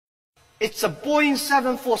It's a Boeing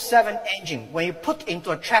 747 engine. When you put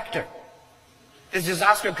into a tractor, the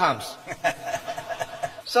disaster comes.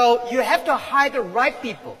 So you have to hire the right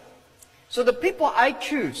people. So the people I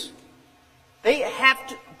choose, they have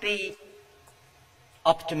to be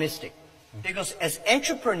optimistic. Because as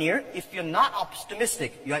entrepreneur, if you're not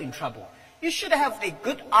optimistic, you are in trouble. You should have a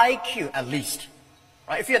good IQ at least.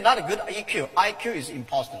 Right? If you're not a good IQ is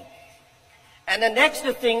important. And the next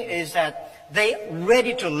thing is that they're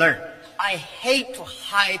ready to learn. I hate to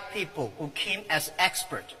hire people who came as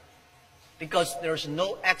expert, because there's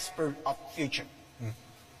no expert of future.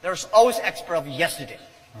 There's always expert of yesterday.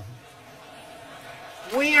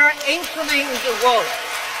 We are entering the world.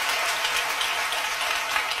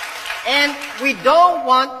 And we don't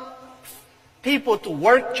want people to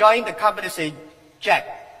join the company and say, Jack,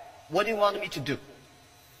 what do you want me to do?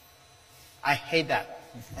 I hate that.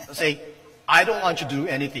 I say, I don't want you to do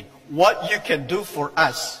anything. What you can do for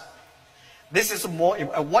us. This is more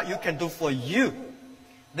what you can do for you.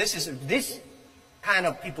 This kind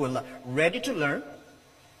of people are ready to learn,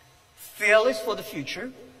 fearless for the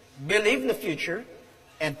future, believe in the future,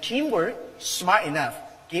 and teamwork, smart enough.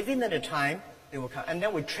 Giving them the time, they will come. And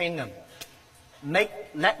then we train them.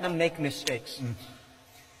 Let them make mistakes.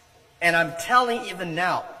 And I'm telling even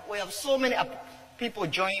now, we have so many people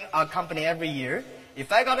joining our company every year.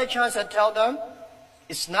 If I got a chance, I tell them,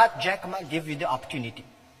 it's not Jack Ma give you the opportunity,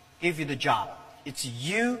 give you the job. It's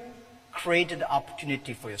you created the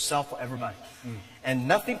opportunity for yourself, for everybody. And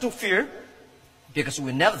nothing to fear, because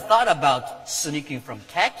we never thought about sneaking from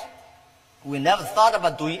tech. We never thought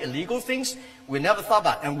about doing illegal things. We never thought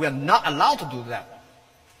about, and we're not allowed to do that.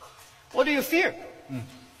 What do you fear?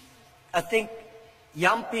 I think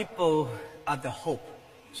young people are the hope.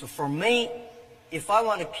 So for me, if I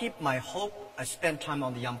want to keep my hope, I spend time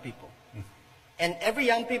on the young people. And every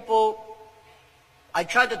young people, I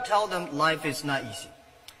try to tell them life is not easy.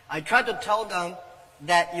 I try to tell them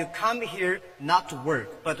that you come here not to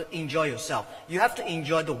work, but to enjoy yourself. You have to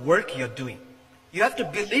enjoy the work you're doing. You have to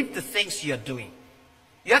believe the things you're doing.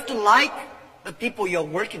 You have to like the people you're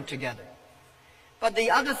working together. But the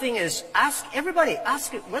other thing is, ask everybody,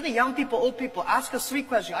 whether young people, old people, ask us 3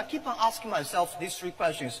 questions. I keep on asking myself these 3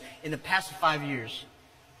 questions in the past 5 years.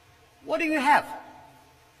 What do you have?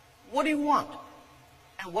 What do you want?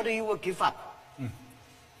 And what do you will give up? A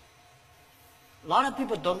lot of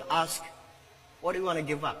people don't ask, what do you want to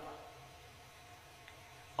give up?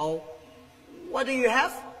 Oh, what do you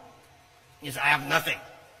have? Yes, I have nothing.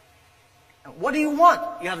 And what do you want?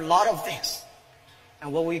 You have a lot of things.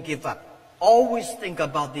 And what will you give up? Always think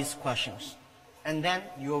about these questions. And then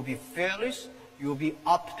you will be fearless, you will be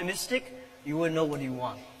optimistic, you will know what you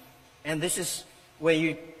want. And this is where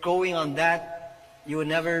you're going on that, you will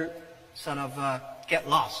never sort of get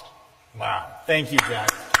lost. Wow. Thank you, Jack.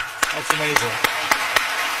 That's amazing.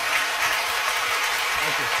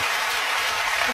 Thank you.